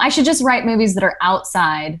 I should just write movies that are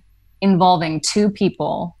outside, involving two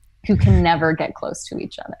people who can never get close to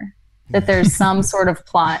each other. That there's some sort of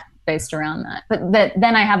plot based around that. But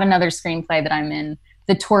then I have another screenplay that I'm in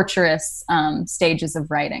the torturous stages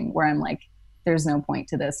of writing where I'm like, there's no point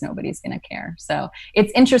to this. Nobody's going to care. So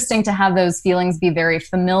it's interesting to have those feelings be very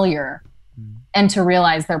familiar and to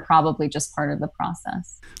realize they're probably just part of the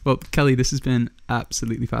process. Well, Kelly, this has been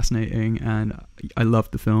absolutely fascinating, and I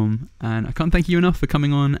loved the film, and I can't thank you enough for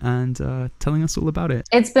coming on and telling us all about it.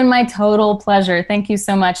 It's been my total pleasure. Thank you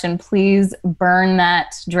so much. And please burn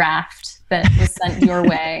that draft that was sent your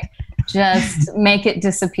way. Just make it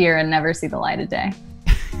disappear and never see the light of day.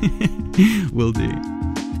 Will do.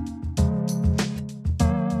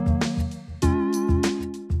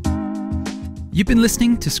 You've been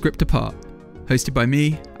listening to Script Apart, hosted by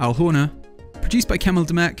me, Al Horner, produced by Kamil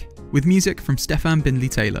Demek, with music from Stefan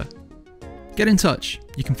Bindley-Taylor. Get in touch.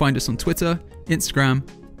 You can find us on Twitter, Instagram,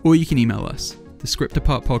 or you can email us,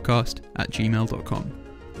 thescriptapartpodcast@gmail.com.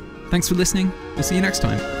 Thanks for listening. We'll see you next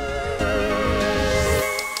time.